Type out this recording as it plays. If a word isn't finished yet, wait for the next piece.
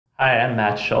Hi, I'm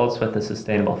Matt Scholz with the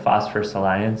Sustainable Phosphorus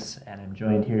Alliance, and I'm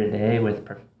joined here today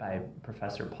by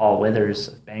Professor Paul Withers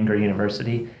of Bangor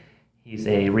University. He's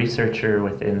a researcher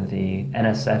within the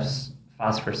NSF's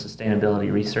Phosphorus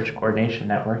Sustainability Research Coordination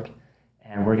Network,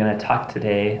 and we're going to talk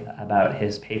today about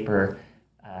his paper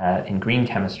in green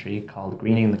chemistry called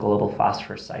Greening the Global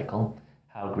Phosphorus Cycle,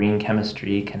 how green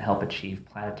chemistry can help achieve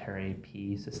planetary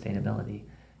P sustainability.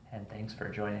 And thanks for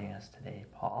joining us today,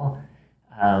 Paul.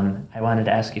 I wanted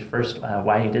to ask you first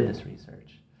why you did this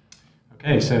research.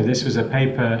 Okay, so this was a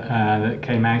paper that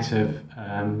came out of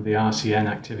the RCN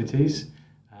activities,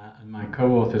 and my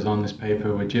co-authors on this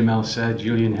paper were Jim Elser,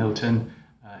 Julian Hilton,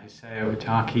 Hiseo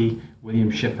Itaki, William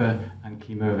Schipper, and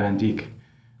Kimo van Dijk.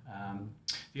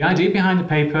 The idea behind the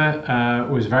paper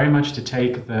was very much to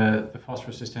take the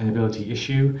phosphorus sustainability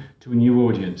issue to a new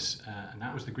audience, and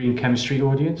that was the green chemistry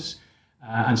audience.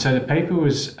 And so the paper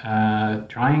was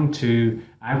trying to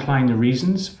outline the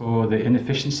reasons for the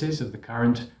inefficiencies of the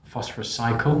current phosphorus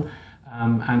cycle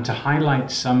and to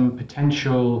highlight some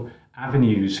potential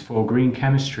avenues for green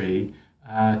chemistry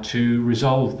to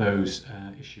resolve those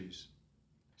issues.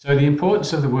 So the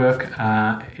importance of the work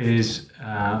is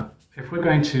if we're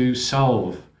going to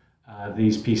solve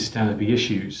these P sustainability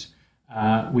issues,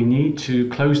 we need to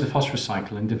close the phosphorus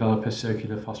cycle and develop a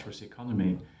circular phosphorus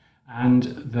economy. And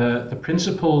the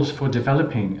principles for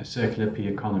developing a circular P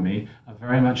economy are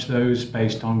very much those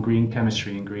based on green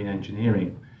chemistry and green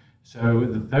engineering. So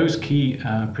those key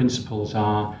principles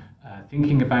are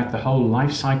thinking about the whole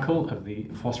life cycle of the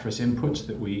phosphorus inputs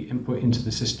that we input into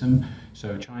the system,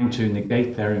 so trying to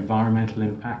negate their environmental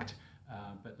impact,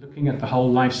 but looking at the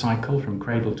whole life cycle from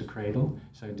cradle to cradle,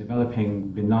 so developing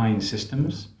benign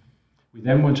systems. We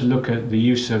then want to look at the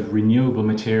use of renewable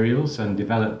materials and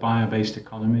develop bio-based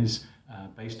economies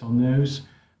based on those.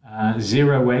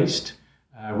 Zero waste,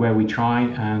 where we try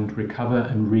and recover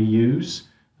and reuse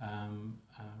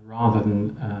rather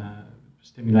than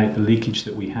stimulate the leakage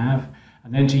that we have.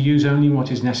 And then to use only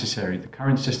what is necessary. The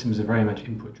current systems are very much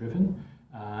input driven.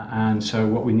 And so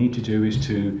what we need to do is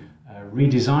to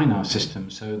redesign our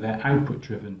systems so they're output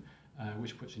driven,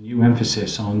 which puts a new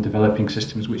emphasis on developing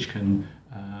systems which can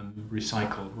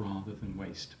recycle rather than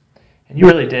waste. And you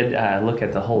really did look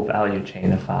at the whole value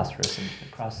chain of phosphorus and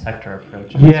the cross-sector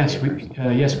approach. Yes,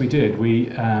 we did.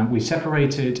 We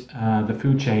separated the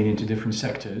food chain into different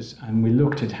sectors, and we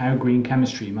looked at how green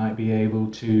chemistry might be able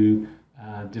to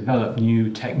develop new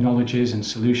technologies and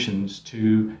solutions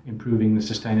to improving the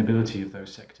sustainability of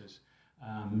those sectors.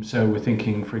 So we're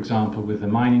thinking, for example, with the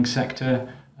mining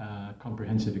sector,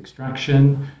 comprehensive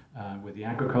extraction, with the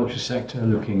agriculture sector,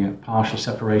 looking at partial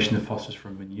separation of phosphorus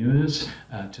from manures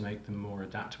to make them more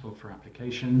adaptable for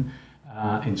application.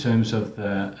 In terms of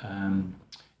the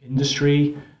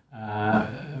industry,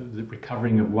 the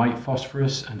recovering of white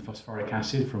phosphorus and phosphoric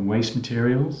acid from waste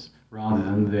materials rather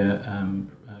than the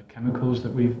chemicals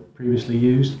that we've previously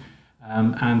used.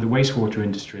 And the wastewater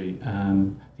industry,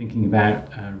 thinking about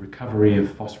recovery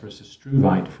of phosphorus as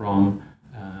struvite from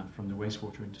the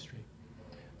wastewater industry.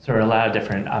 So there are a lot of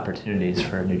different opportunities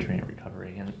for nutrient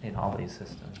recovery in all these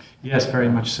systems. Yes, very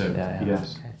much so. Yeah.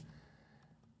 Yes. Okay.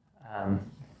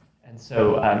 And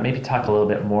so maybe talk a little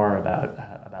bit more about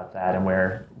that and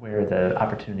where the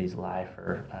opportunities lie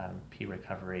for P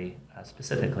recovery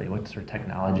specifically. What sort of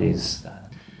technologies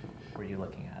were you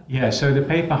looking at? Yeah, so the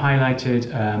paper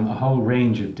highlighted a whole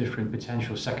range of different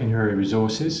potential secondary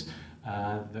resources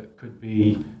that could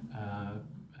be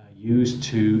used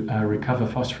to recover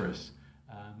phosphorus.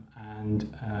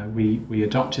 And we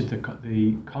adopted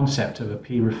the concept of a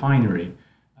P refinery,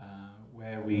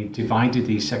 where we divided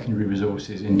these secondary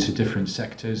resources into different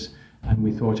sectors, and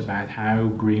we thought about how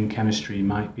green chemistry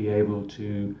might be able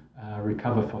to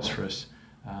recover phosphorus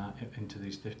into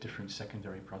these different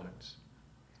secondary products.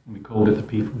 And we called it the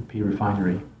P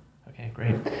refinery. Okay,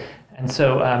 great. And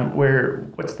so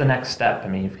what's the next step? I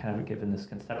mean, you've kind of given this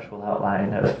conceptual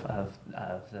outline of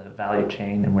the value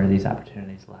chain and where these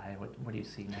opportunities lie. What do you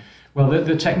see next? Well,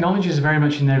 the technologies are very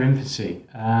much in their infancy.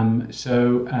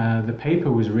 So the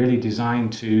paper was really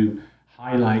designed to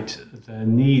highlight the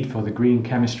need for the green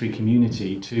chemistry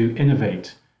community to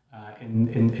innovate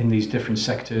in these different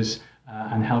sectors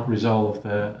and help resolve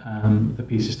the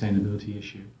P sustainability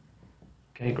issue.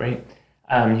 Okay, great.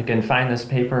 You can find this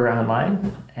paper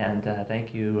online, and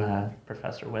thank you,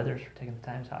 Professor Withers, for taking the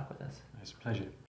time to talk with us. It's a pleasure.